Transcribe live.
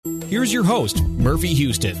here's your host, Murphy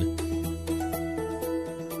Houston.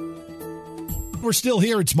 We're still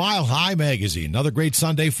here at Smile High Magazine. Another great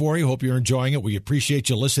Sunday for you. Hope you're enjoying it. We appreciate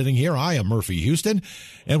you listening here. I am Murphy Houston,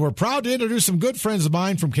 and we're proud to introduce some good friends of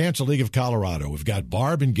mine from Cancer League of Colorado. We've got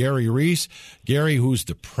Barb and Gary Reese. Gary, who's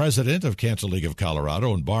the president of Cancer League of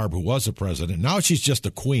Colorado, and Barb, who was the president. Now she's just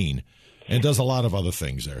a queen and does a lot of other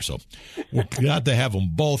things there. So we're glad to have them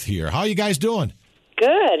both here. How are you guys doing?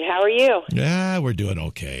 Good. How are you? Yeah, we're doing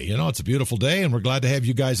okay. You know, it's a beautiful day, and we're glad to have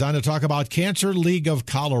you guys on to talk about Cancer League of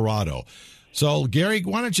Colorado. So, Gary,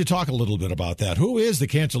 why don't you talk a little bit about that? Who is the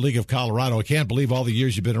Cancer League of Colorado? I can't believe all the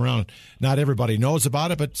years you've been around. Not everybody knows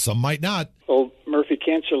about it, but some might not. Well, Murphy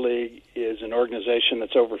Cancer League is an organization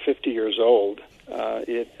that's over 50 years old.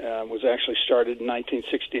 It was actually started in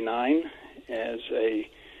 1969 as a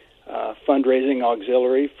fundraising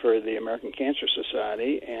auxiliary for the American Cancer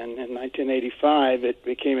Society, and in 1985 it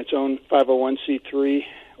became its own 501c3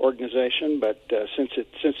 organization, but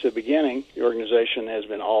since the beginning, the organization has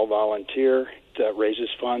been all volunteer. It raises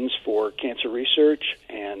funds for cancer research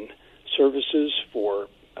and services for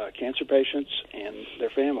cancer patients and their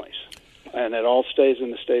families, and it all stays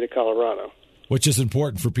in the state of Colorado. Which is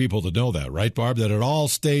important for people to know that, right, Barb? That it all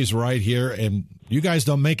stays right here, and you guys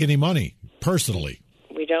don't make any money personally.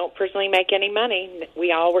 We don't personally make any money.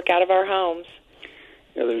 We all work out of our homes.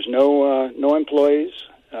 Yeah, there's no employees.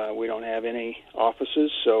 We don't have any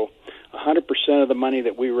offices, so 100% of the money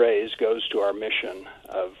that we raise goes to our mission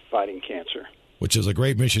of fighting cancer. Which is a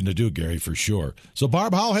great mission to do, Gary, for sure. So,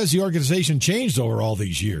 Barb, how has the organization changed over all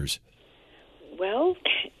these years? Well,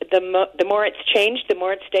 the more it's changed, the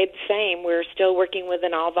more it's stayed the same. We're still working with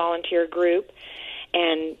an all-volunteer group,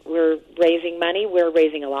 and we're raising money. We're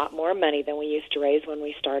raising a lot more money than we used to raise when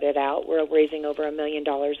we started out. We're raising over $1 million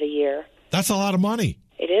a year. That's a lot of money.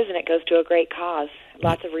 It is, and it goes to a great cause.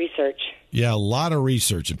 Lots of research. Yeah, a lot of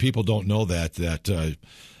research, and people don't know that.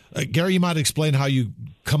 Gary, you might explain how you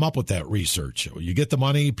come up with that research. You get the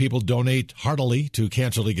money, people donate heartily to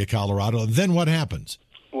Cancer League of Colorado, and then what happens?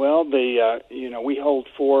 Well, we hold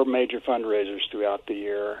 4 major fundraisers throughout the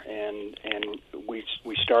year, and we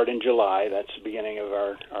start in July. That's the beginning of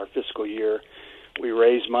our fiscal year. We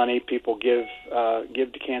raise money. People give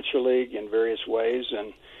to Cancer League in various ways,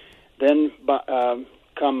 and then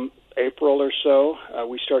come April or so,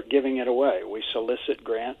 we start giving it away. We solicit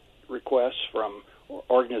grant requests from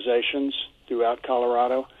organizations throughout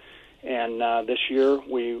Colorado, and this year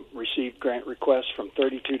we received grant requests from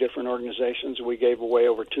 32 different organizations. We gave away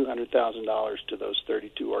over $200,000 to those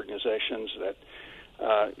 32 organizations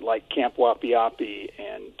that, like Camp Wapi Api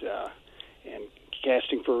and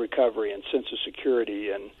Casting for Recovery and Census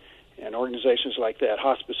Security and organizations like that,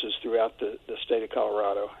 hospices throughout the state of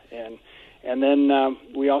Colorado. And then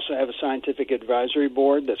we also have a scientific advisory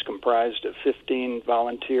board that's comprised of 15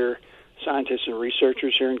 volunteer scientists and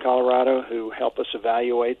researchers here in Colorado who help us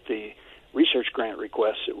evaluate the research grant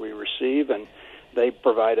requests that we receive, and they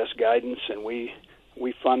provide us guidance, and we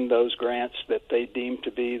fund those grants that they deem to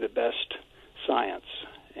be the best science.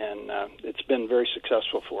 And it's been very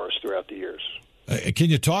successful for us throughout the years. Can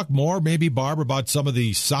you talk more, maybe, Barb, about some of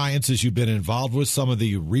the sciences you've been involved with, some of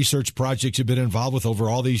the research projects you've been involved with over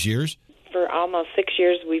all these years? For almost 6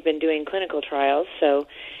 years, we've been doing clinical trials, so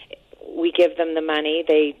we give them the money.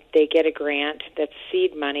 They get a grant that's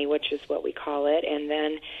seed money, which is what we call it, and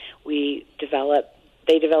then they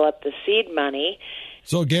develop the seed money.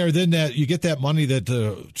 So, Gary, then you get that money that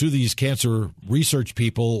to these cancer research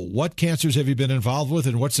people. What cancers have you been involved with,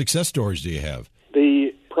 and what success stories do you have?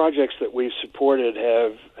 The projects that we've supported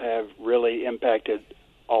have really impacted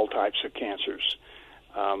all types of cancers.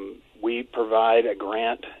 We provide a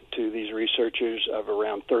grant to these researchers of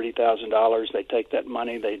around $30,000. They take that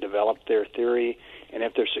money, they develop their theory, and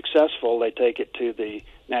if they're successful, they take it to the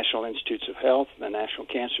National Institutes of Health, the National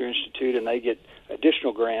Cancer Institute, and they get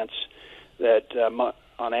additional grants that,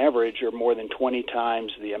 on average, are more than 20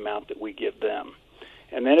 times the amount that we give them.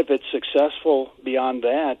 And then if it's successful beyond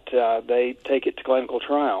that, they take it to clinical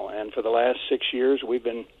trial. And for the last 6 years, we've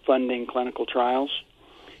been funding clinical trials.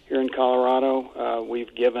 Here in Colorado,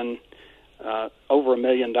 we've given over $1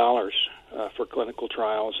 million for clinical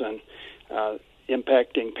trials, and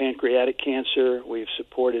impacting pancreatic cancer. We've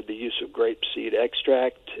supported the use of grapeseed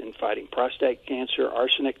extract in fighting prostate cancer,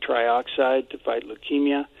 arsenic trioxide to fight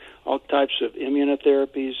leukemia, all types of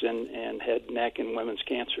immunotherapies, and head, neck, and women's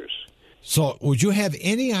cancers. So would you have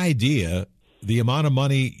any idea the amount of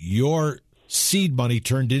money your seed money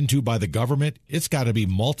turned into by the government? It's got to be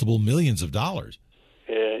multiple millions of dollars.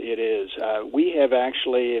 It is. We have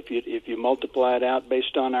actually, if you multiply it out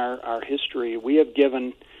based on our history, we have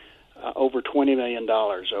given over $20 million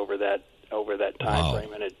over that over that time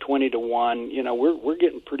frame, and at 20-1, we're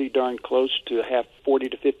getting pretty darn close to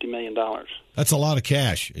 $40 to $50 million. That's a lot of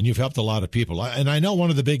cash, and you've helped a lot of people. And I know one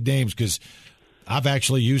of the big names because I've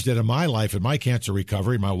actually used it in my life, in my cancer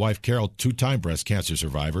recovery. My wife, Carol, 2-time breast cancer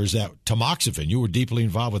survivor, is that tamoxifen. You were deeply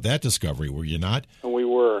involved with that discovery, were you not? We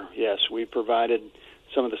were, yes. We provided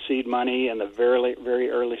some of the seed money in the very, very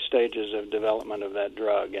early stages of development of that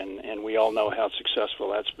drug, and we all know how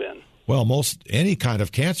successful that's been. Well, any kind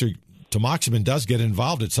of cancer, tamoxifen does get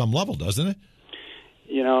involved at some level, doesn't it?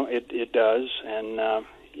 It does, and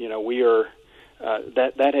we are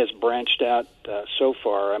that has branched out so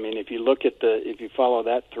far. I mean, if you follow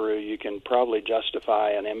that through, you can probably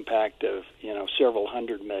justify an impact of several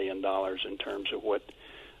 $100 million in terms of what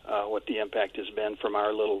the impact has been from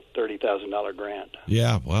our little $30,000 grant.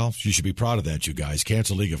 Yeah, well, you should be proud of that, you guys.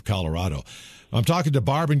 Cancer League of Colorado. I'm talking to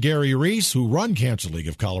Barb and Gary Reese, who run Cancer League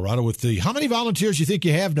of Colorado. How many volunteers do you think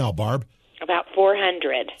you have now, Barb? About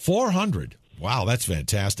 400. 400. Wow, that's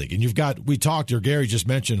fantastic. And Gary just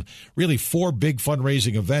mentioned, really 4 big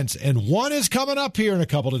fundraising events, and one is coming up here in a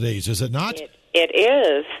couple of days, is it not? It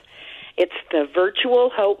is. It's the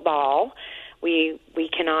virtual Hope Ball. We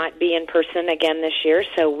cannot be in person again this year,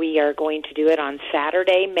 so we are going to do it on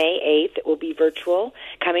Saturday, May 8th. It will be virtual,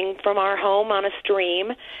 coming from our home on a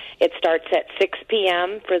stream. It starts at 6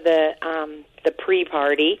 p.m. for the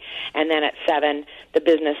pre-party, and then at 7, the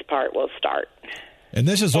business part will start. And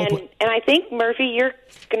this is open. And I think, Murphy, you're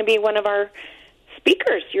going to be one of our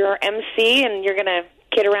speakers. You're our MC, and you're going to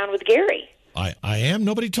kid around with Gary. I am?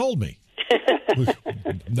 Nobody told me.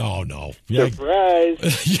 No.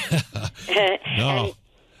 Surprise. Yeah. No.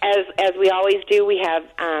 And as we always do, we have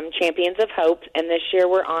Champions of Hope, and this year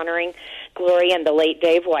we're honoring Gloria and the late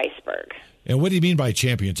Dave Weisberg. And what do you mean by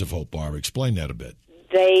Champions of Hope, Barb? Explain that a bit.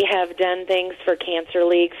 They have done things for cancer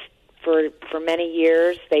leagues for many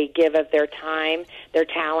years. They give of their time, their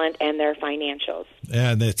talent, and their financials.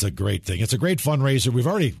 And it's a great thing. It's a great fundraiser. We've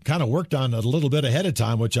already kind of worked on it a little bit ahead of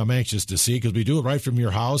time, which I'm anxious to see, because we do it right from your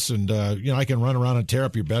house, and I can run around and tear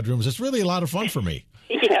up your bedrooms. It's really a lot of fun for me.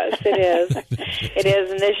 Yes, it is. It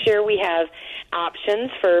is. And this year we have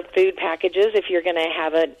options for food packages if you're going to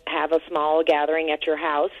have a small gathering at your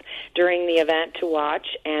house during the event to watch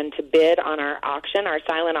and to bid on our auction. Our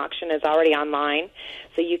silent auction is already online,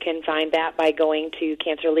 so you can find that by going to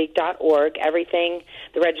cancerleague.org. Everything,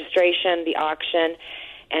 the registration, the auction,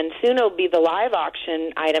 and soon it'll be the live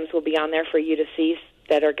auction items will be on there for you to see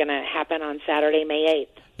that are going to happen on Saturday, May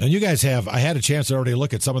 8th. And you guys I had a chance to already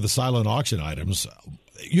look at some of the silent auction items.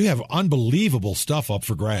 You have unbelievable stuff up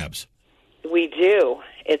for grabs. We do.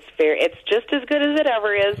 It's just as good as it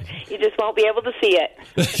ever is. You just won't be able to see it.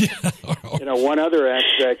 One other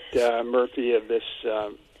aspect, Murphy, of this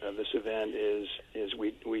event is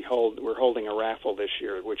we're holding a raffle this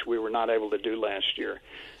year, which we were not able to do last year.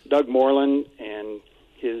 Doug Moreland and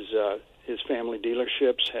his family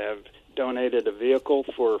dealerships have donated a vehicle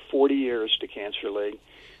for 40 years to Cancer League.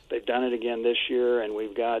 They've done it again this year, and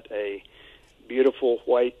we've got a beautiful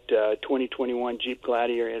white 2021 Jeep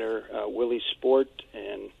Gladiator Willys Sport,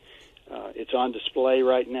 and it's on display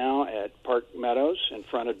right now at Park Meadows in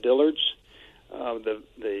front of Dillard's.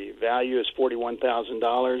 The value is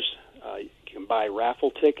 $41,000. You can buy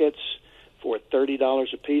raffle tickets for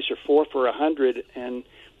 $30 a piece, or 4 for $100, and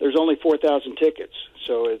there's only 4,000 tickets.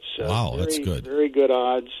 So it's that's good. Very good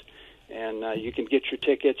odds, and you can get your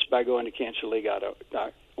tickets by going to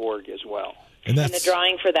cancerleague.org as well. And the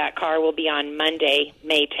drawing for that car will be on Monday,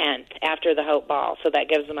 May 10th, after the Hope Ball. So that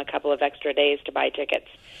gives them a couple of extra days to buy tickets.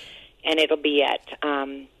 And it'll be at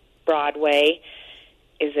Broadway.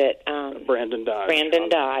 Is it? Brandon Dodge. Brandon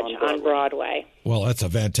Dodge on Broadway. Well, that's a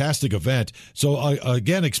fantastic event. So,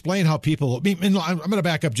 again, explain how people... I'm going to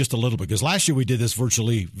back up just a little bit, because last year we did this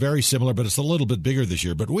virtually very similar, but it's a little bit bigger this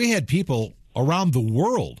year. But we had people around the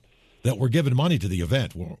world that were giving money to the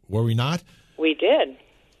event, were we not? We did.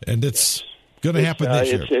 And it's going to happen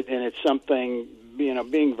this year. And it's something,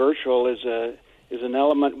 being virtual is an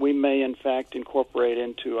element we may, in fact, incorporate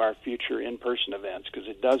into our future in-person events, because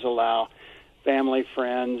it does allow family,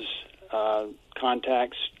 friends,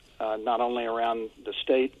 contacts, not only around the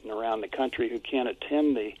state and around the country who can't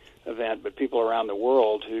attend the event, but people around the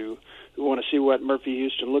world who want to see what Murphy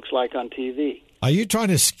Houston looks like on TV. Are you trying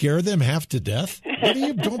to scare them half to death?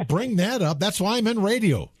 Don't bring that up. That's why I'm in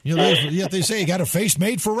radio. They say you got a face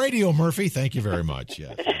made for radio, Murphy. Thank you very much.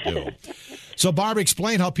 Yes, you do. So, Barb,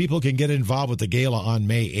 explain how people can get involved with the gala on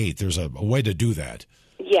May 8th. There's a way to do that.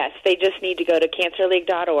 Yes, they just need to go to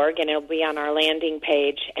cancerleague.org, and it'll be on our landing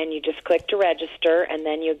page, and you just click to register, and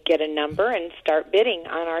then you get a number and start bidding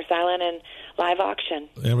on our silent and live auction.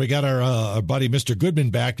 And we got our buddy Mr. Goodman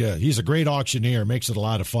back. He's a great auctioneer, makes it a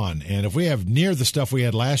lot of fun. And if we have near the stuff we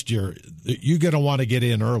had last year, you're going to want to get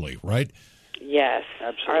in early, right? Yes.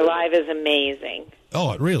 Absolutely. Our live is amazing.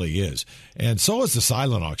 Oh, it really is. And so is the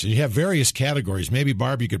silent auction. You have various categories. Maybe,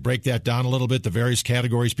 Barb, you could break that down a little bit, the various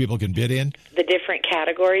categories people can bid in? The different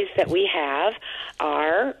categories that we have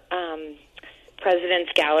are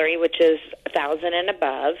President's Gallery, which is 1,000 and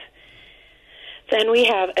above. Then we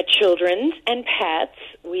have a children's and pets.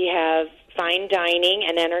 We have fine dining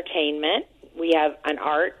and entertainment. We have an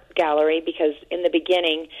art gallery because in the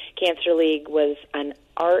beginning, Cancer League was an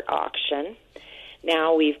art auction.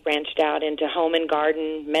 Now we've branched out into home and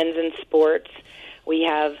garden, men's and sports. We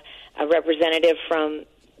have a representative from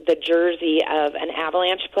the jersey of an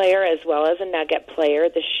Avalanche player as well as a Nugget player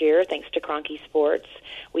this year, thanks to Kroenke Sports.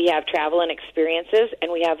 We have travel and experiences,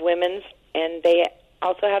 and we have women's, and they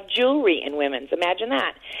also have jewelry in women's. Imagine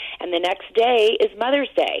that. And the next day is Mother's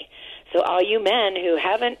Day. So all you men who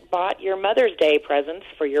haven't bought your Mother's Day presents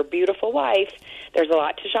for your beautiful wife, there's a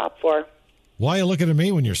lot to shop for. Why are you looking at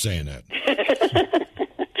me when you're saying that?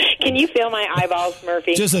 Can you feel my eyeballs,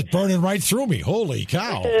 Murphy? Just it's burning right through me. Holy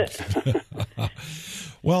cow.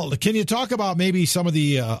 Well, can you talk about maybe some of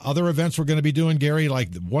the other events we're going to be doing, Gary?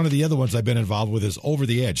 Like one of the other ones I've been involved with is Over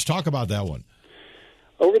the Edge. Talk about that one.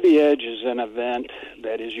 Over the Edge is an event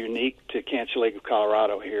that is unique to Cancer League of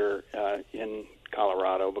Colorado here in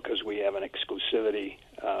Colorado because we have an exclusivity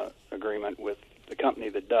agreement with the company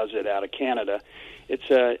that does it out of Canada.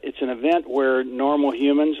 It's an event where normal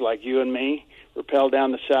humans like you and me rappel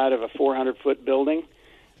down the side of a 400-foot building.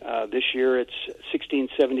 This year it's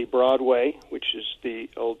 1670 Broadway, which is the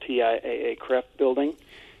old TIAA Kreft building.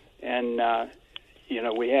 And,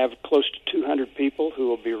 we have close to 200 people who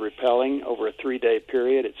will be rappelling over a 3-day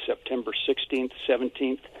period. It's September 16th,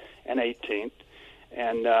 17th, and 18th.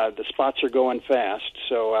 And the spots are going fast,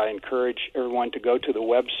 so I encourage everyone to go to the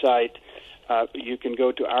website. You can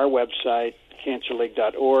go to our website,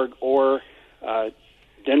 cancerleague.org, or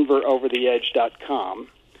denverovertheedge.com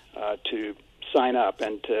to sign up.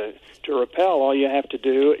 And to rappel, all you have to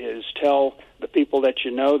do is tell the people that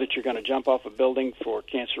you know that you're going to jump off a building for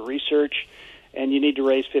cancer research, and you need to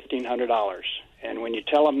raise $1,500. And when you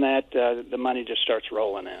tell them that, the money just starts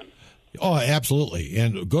rolling in. Oh, absolutely.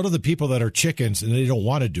 And go to the people that are chickens and they don't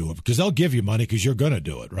want to do it because they'll give you money because you're going to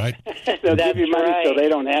do it, right? They'll give you money so they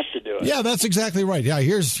don't have to do it. Yeah, that's exactly right. Yeah,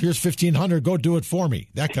 here's $1,500. Go do it for me.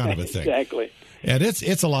 That kind of a thing. Exactly. And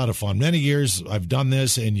it's a lot of fun. Many years I've done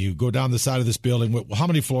this, and you go down the side of this building. How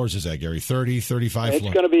many floors is that, Gary? 30, 35 floors?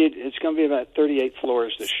 It's going to be about 38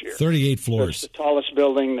 floors this year. 38 floors. It's the tallest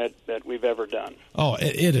building that we've ever done. Oh,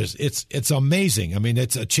 it is. It's amazing. I mean,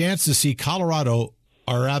 it's a chance to see Colorado,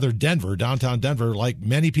 or rather Denver, downtown Denver, like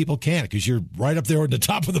many people can't because you're right up there at the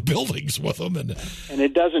top of the buildings with them. And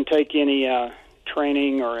it doesn't take any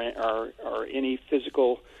training or any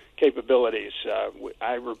physical capabilities.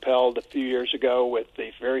 I rappelled a few years ago with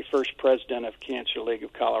the very first president of Cancer League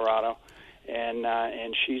of Colorado,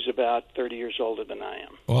 and she's about 30 years older than I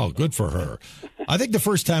am. Well, good for her. I think the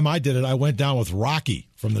first time I did it, I went down with Rocky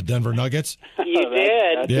from the Denver Nuggets. You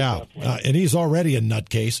did? Yeah, and he's already a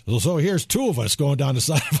nutcase. So here's two of us going down the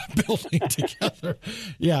side of a building together.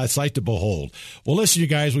 Yeah, it's sight to behold. Well, listen, you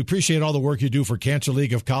guys, we appreciate all the work you do for Cancer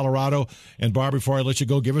League of Colorado. And, Barb, before I let you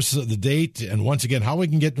go, give us the date and, once again, how we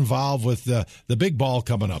can get involved with the big ball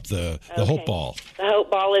coming up, the Hope Ball. The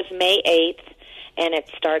Hope Ball is May 8th, and it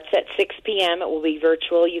starts at 6 p.m. It will be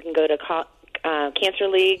virtual. You can go to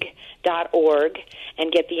cancerleague.org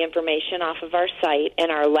and get the information off of our site. And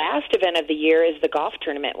our last event of the year is the golf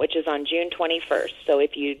tournament, which is on June 21st. So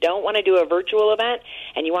if you don't want to do a virtual event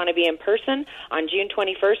and you want to be in person, on June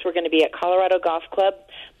 21st, we're going to be at Colorado Golf Club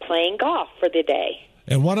playing golf for the day.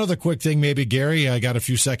 And one other quick thing, maybe, Gary, I got a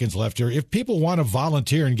few seconds left here. If people want to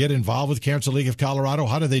volunteer and get involved with Cancer League of Colorado,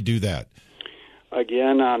 how do they do that?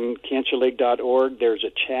 Again, on cancerleague.org, there's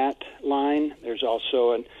a chat line. There's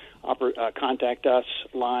also an contact us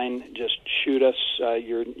line. Just shoot us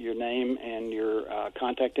your name and your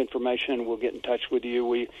contact information. We'll get in touch with you.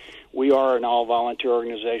 We are an all-volunteer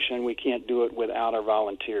organization. We can't do it without our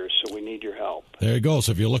volunteers, so we need your help. There you go.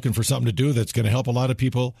 So if you're looking for something to do that's going to help a lot of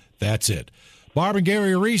people, that's it. Barb and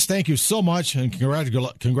Gary Reese, thank you so much, and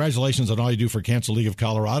congratulations on all you do for Cancer League of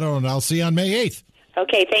Colorado, and I'll see you on May 8th.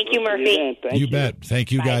 Okay, thank you, Murphy. You bet.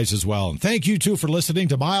 Thank you, Bye. Guys, as well. And thank you, too, for listening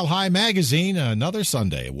to Mile High Magazine another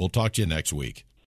Sunday. We'll talk to you next week.